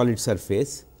at this solid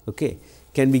surface, okay,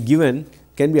 can be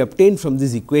obtained from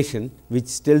this equation,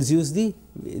 which tells you the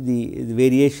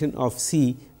variation of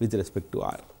C with respect to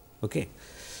R. Okay.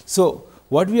 So,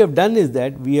 what we have done is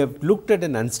that we have looked at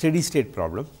an unsteady state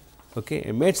problem, okay,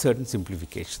 and made certain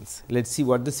simplifications. Let us see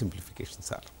what the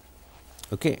simplifications are.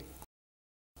 Okay.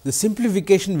 The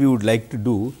simplification we would like to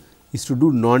do is to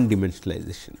do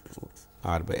non-dimensionalization,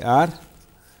 r by r,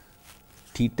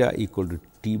 theta equal to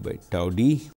T by tau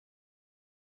d,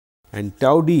 and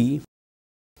tau d,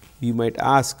 you might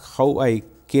ask how I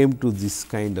came to this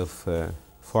kind of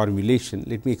formulation.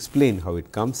 Let me explain how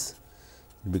it comes.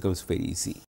 It becomes very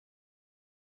easy.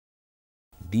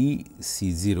 D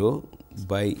C 0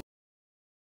 by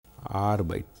r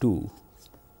by 2,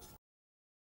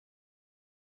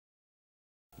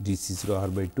 d C 0 r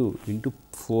by 2 into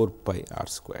 4 pi r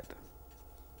squared.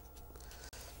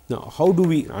 Now, how do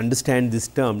we understand this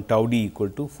term tau d equal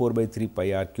to 4 by 3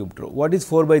 pi r cubed rho? What is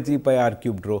 4 by 3 pi r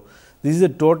cubed rho? This is the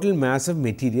total mass of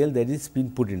material that is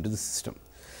being put into the system.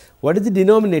 What is the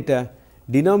denominator?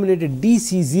 Denominator d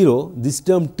C 0, this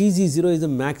term T C 0 is the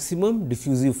maximum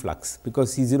diffusive flux,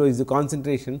 because C 0 is the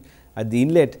concentration at the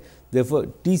inlet. Therefore,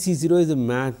 T C 0 is the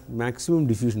maximum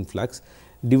diffusion flux,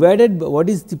 divided by what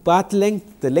is the path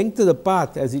length? The length of the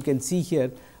path, as you can see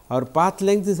here, our path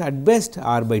length is at best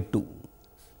r by 2.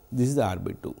 This is r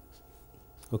by 2.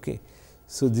 Okay.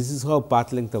 So, this is how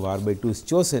path length of r by 2 is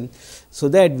chosen. So,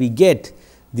 that we get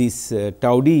this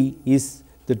tau d is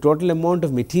the total amount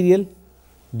of material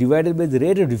divided by the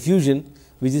rate of diffusion,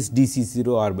 which is d C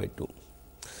 0 r by 2.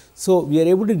 So, we are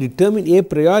able to determine a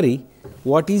priori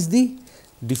what is the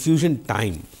diffusion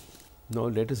time. Now,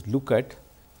 let us look at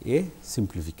a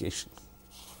simplification.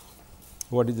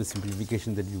 What is the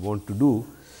simplification that we want to do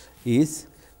is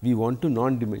we want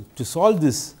to solve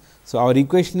this. So, our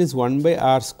equation is 1 by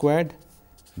r squared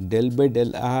del by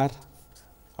del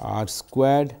r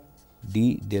squared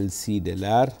d del c del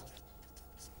r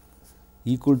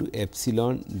equal to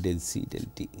epsilon del c del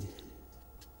t.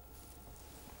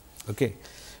 Okay.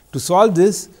 To solve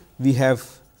this, we have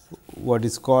what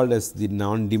is called as the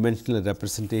non-dimensional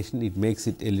representation. It makes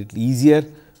it a little easier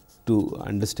to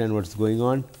understand what is going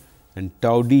on, and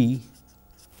tau d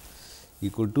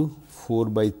equal to 4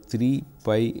 by 3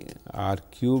 pi r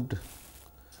cubed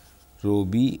rho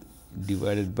b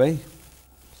divided by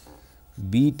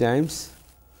b times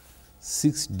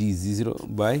 6 d 0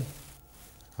 by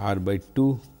r by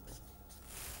 2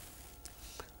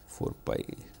 4 pi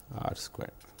r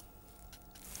squared.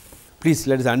 Please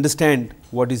let us understand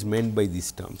what is meant by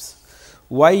these terms.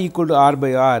 Y equal to r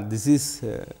by r, this is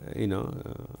it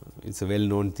is a well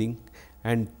known thing,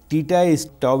 and theta is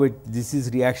tau, this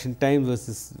is reaction time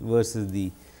versus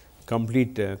the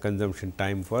complete consumption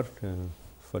time for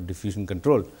diffusion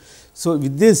control. So,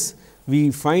 with this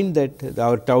we find that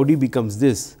our tau d becomes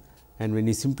this, and when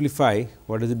you simplify,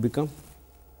 what does it become?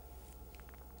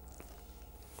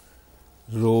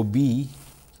 Rho b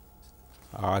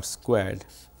r squared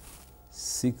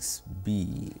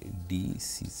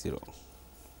 6BDC0.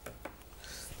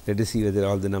 Let us see whether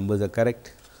all the numbers are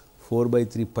correct. 4 by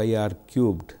 3 pi r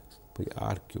cubed by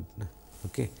r cubed.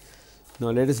 Okay.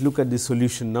 Now, let us look at the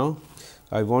solution now.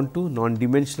 I want to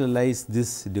non-dimensionalize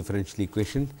this differential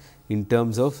equation in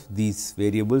terms of these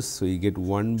variables. So, you get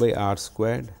 1 by r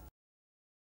squared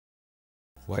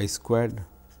y squared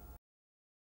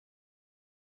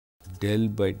del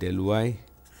by del y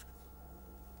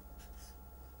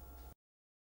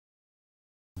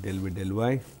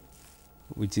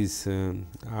which is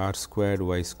r squared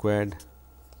y squared,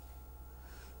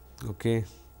 okay,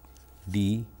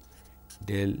 d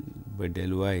del by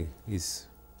del y is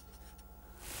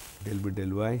del by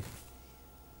del y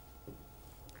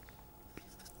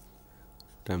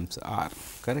times r,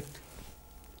 correct.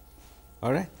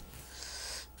 All right.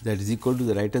 That is equal to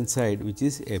the right hand side, which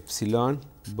is epsilon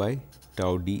by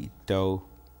tau d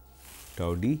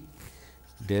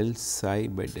del psi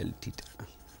by del theta.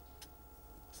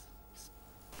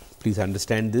 Please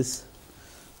understand this.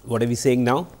 What are we saying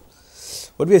now?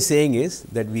 What we are saying is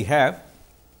that we have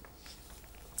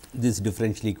this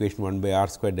differential equation 1 by r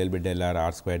square del by del r,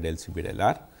 r square del c by del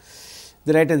r.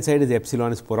 The right hand side is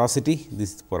epsilon is porosity,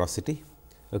 this is porosity,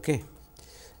 okay,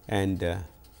 and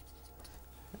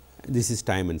this is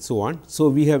time and so on. So,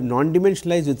 we have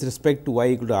non-dimensionalized with respect to y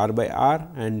equal to r by r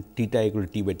and theta equal to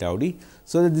t by tau d.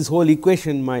 So, that this whole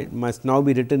equation must now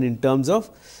be written in terms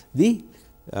of the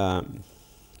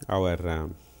our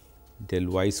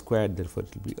del y squared, therefore,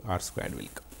 it will be r squared will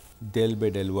come. Del by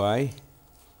del y,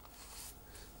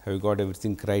 have you got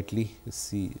everything rightly?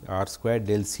 See r squared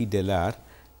del c del r,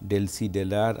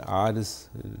 r is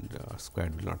r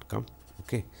squared will not come.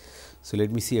 Okay. So,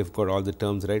 let me see I have got all the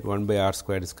terms right. 1 by r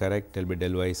squared is correct, del by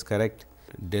del y is correct,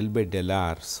 del by del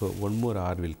r. So, one more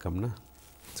r will come na.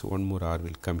 So, one more r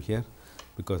will come here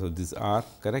because of this r,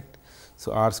 correct.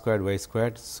 So, r squared y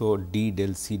squared. So, d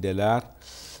del c del r.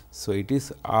 So, it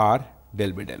is r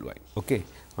del by del y. Okay.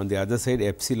 On the other side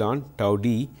epsilon tau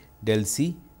d del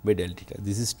c by del theta.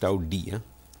 This is tau d.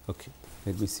 Okay.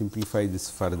 Let me simplify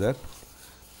this further.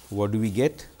 What do we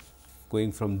get?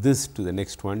 Going from this to the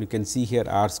next one, you can see here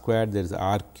r squared, there is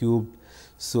r cubed.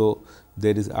 So,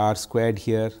 there is r squared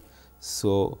here.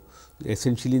 So,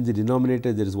 essentially in the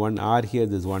denominator there is one r here,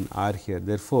 there is one r here.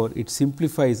 Therefore, it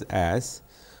simplifies as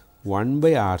 1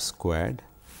 by r squared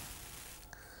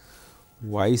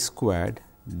y squared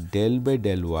del by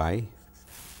del y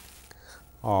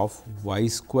of y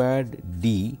squared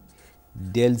d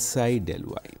del psi del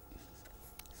y,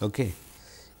 okay,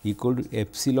 equal to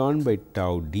epsilon by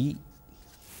tau d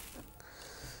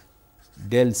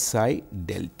del psi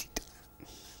del theta.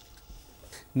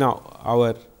 Now,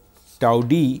 our tau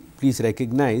d, please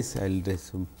recognize, I will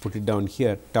just put it down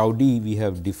here, tau d, we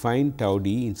have defined tau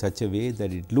d in such a way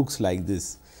that it looks like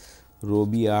this, rho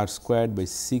b r squared by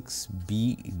 6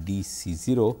 b d c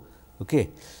 0. Okay.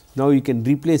 Now, you can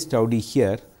replace tau d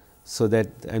here. So, that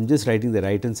I am just writing the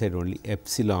right hand side only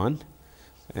epsilon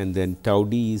and then tau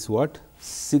d is what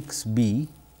 6 b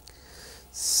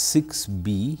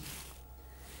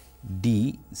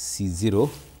d c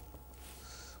 0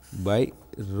 by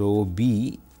rho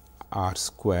b r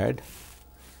squared.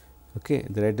 Okay.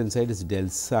 The right hand side is del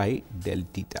psi del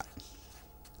theta.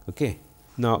 Okay.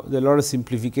 Now, there are a lot of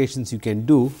simplifications you can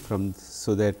do from,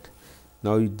 so that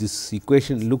now this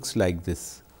equation looks like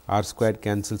this, r squared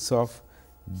cancels off,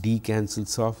 d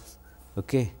cancels off,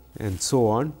 okay, and so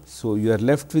on. So, you are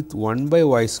left with 1 by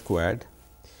y squared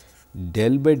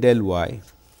del by del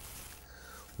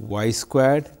y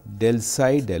squared del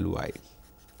psi del y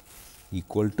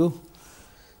equal to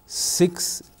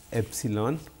 6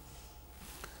 epsilon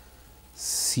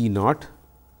c naught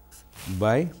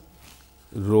by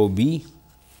rho b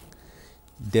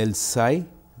del psi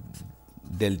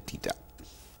del theta.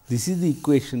 This is the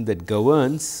equation that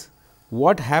governs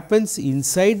what happens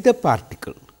inside the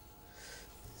particle.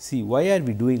 See, why are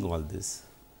we doing all this?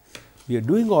 We are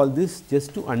doing all this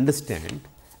just to understand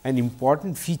an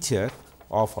important feature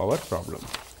of our problem.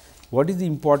 What is the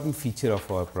important feature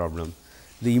of our problem?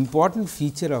 The important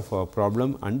feature of our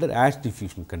problem under ash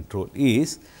diffusion control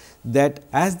is that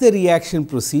as the reaction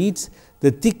proceeds, the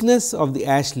thickness of the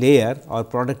ash layer or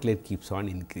product layer keeps on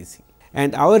increasing.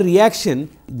 And our reaction,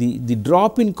 the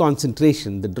drop in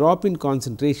concentration,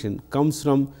 comes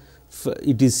from,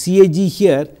 it is CAG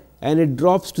here and it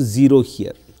drops to 0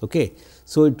 here. Okay.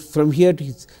 So, from here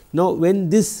to now, when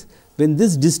this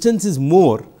distance is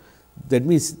more, that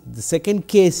means the second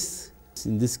case,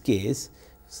 in this case,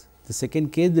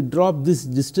 the drop, this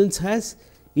distance has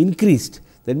increased.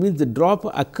 That means, the drop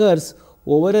occurs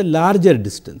over a larger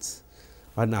distance.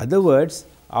 Or in other words,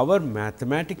 our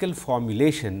mathematical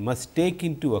formulation must take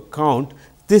into account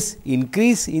this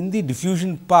increase in the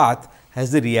diffusion path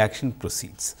as the reaction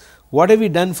proceeds. What have we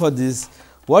done for this?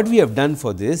 What we have done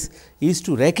for this is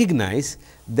to recognize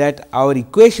that our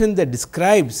equation that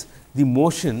describes the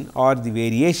motion or the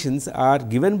variations are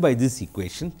given by this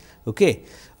equation, okay,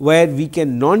 where we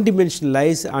can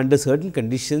non-dimensionalize under certain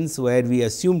conditions, where we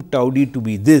assume tau d to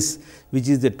be this, which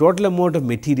is the total amount of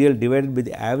material divided by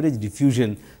the average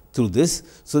diffusion through this.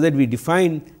 So, that we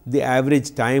define the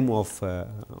average time of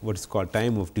what is called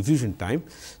time of diffusion time.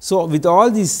 So, with all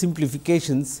these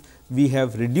simplifications, we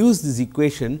have reduced this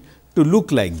equation to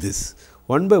look like this: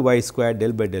 1 by y square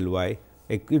del by del y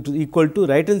equal to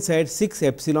right hand side 6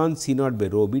 epsilon C naught by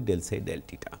rho b del psi del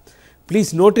theta.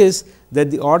 Please notice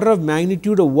that the order of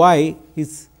magnitude of y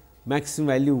is maximum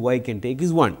value y can take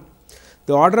is 1.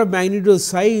 The order of magnitude of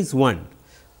psi is 1.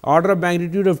 Order of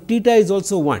magnitude of theta is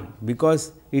also 1,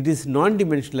 because it is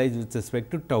non-dimensionalized with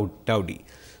respect to tau d.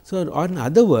 So, in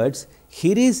other words,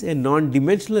 here is a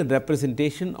non-dimensional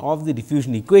representation of the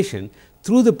diffusion equation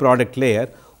through the product layer,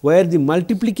 where the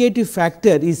multiplicative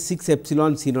factor is 6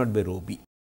 epsilon C naught by rho b.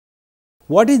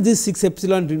 What is this 6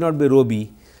 epsilon C naught by rho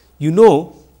b? You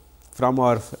know, from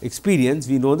our experience,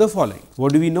 we know the following.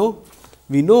 What do we know?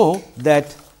 We know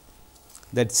that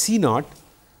C naught.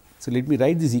 So, let me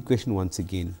write this equation once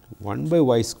again: 1 by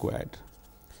y squared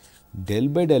del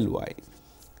by del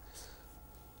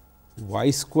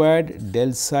y squared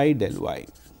del psi del y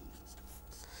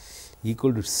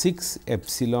equal to 6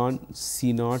 epsilon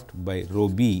C naught by rho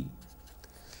b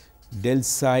del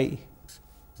psi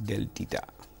del theta.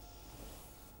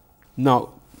 Now,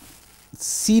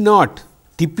 C naught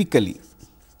typically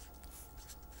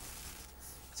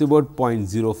is about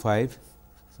 0.05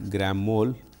 gram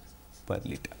mole per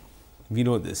liter. We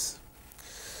know this.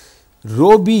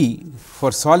 Rho b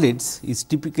for solids is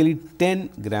typically 10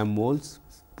 gram moles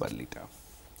per liter.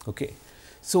 Okay.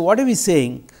 So, what are we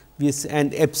saying?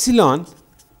 And epsilon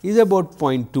is about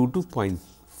 0.2 to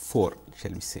 0.4,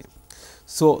 shall we say.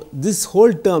 So, this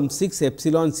whole term 6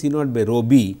 epsilon C naught by rho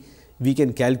b, we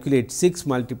can calculate 6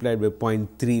 multiplied by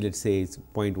 0.3, let us say is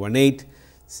 0.18,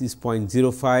 this is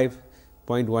 0.05,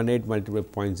 0.18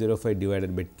 multiplied by 0.05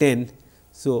 divided by 10.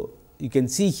 So, you can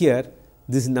see here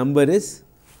this number is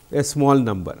a small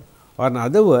number, or in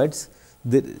other words,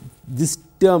 this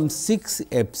term 6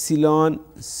 epsilon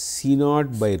C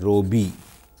naught by rho b,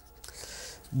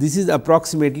 this is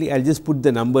approximately, I will just put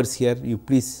the numbers here, you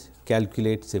please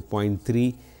calculate, say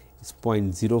 0.3 is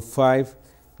 0.05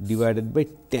 divided by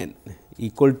 10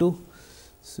 equal to,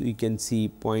 so you can see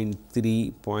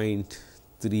 0.3,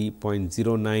 0.3,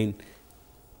 0.09,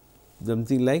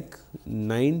 something like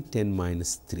 9 10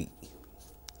 minus 3.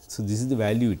 So, this is the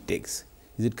value it takes,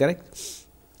 is it correct?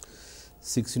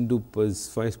 6 into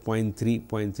 0.3,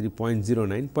 0.3,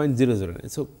 0.09, 0.009.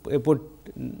 So, about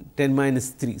 10 minus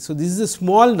 3. So, this is a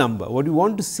small number. What we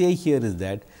want to say here is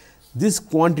that this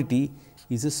quantity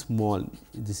is a small,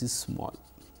 this is small.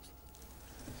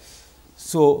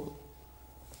 So,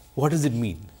 what does it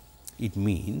mean? It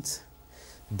means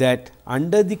that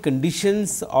under the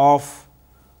conditions of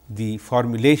the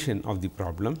formulation of the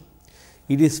problem,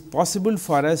 it is possible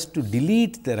for us to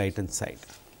delete the right hand side,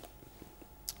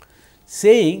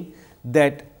 saying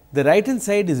that the right hand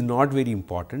side is not very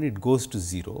important, it goes to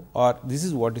 0, or this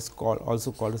is what is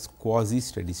also called as quasi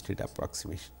steady state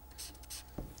approximation.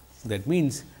 That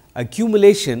means,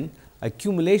 accumulation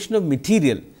of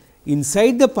material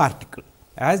inside the particle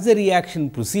as the reaction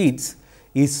proceeds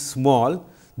is small.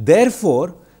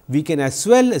 Therefore, we can as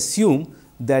well assume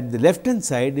that the left hand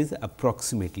side is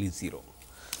approximately 0.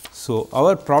 So,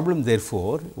 our problem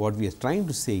therefore, what we are trying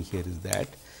to say here is that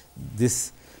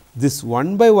this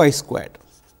 1 by y squared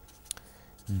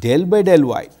del by del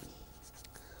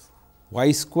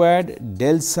y squared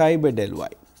del psi by del y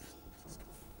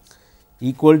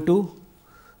equal to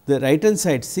the right hand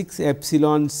side 6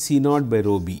 epsilon C naught by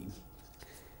rho b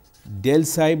del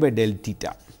psi by del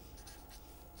theta.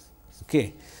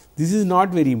 Okay. This is not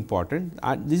very important,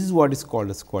 this is what is called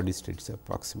as quasi-steady state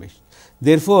approximation.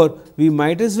 Therefore, we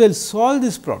might as well solve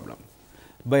this problem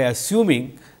by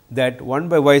assuming that 1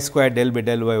 by y squared del by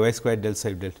del y squared del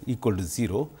psi del equal to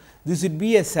 0. This would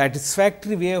be a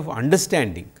satisfactory way of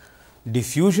understanding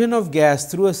diffusion of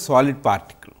gas through a solid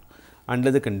particle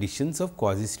under the conditions of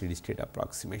quasi steady state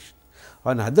approximation.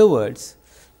 Or in other words,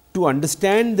 to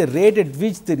understand the rate at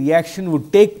which the reaction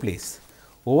would take place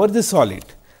over the solid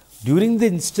during the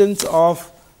instance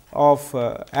of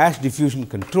ash diffusion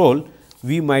control,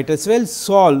 we might as well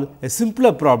solve a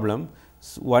simpler problem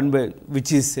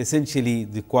which is essentially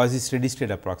the quasi steady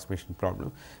state approximation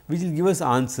problem, which will give us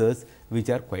answers which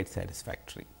are quite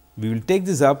satisfactory. We will take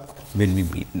this up when we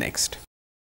meet next.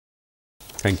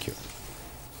 Thank you.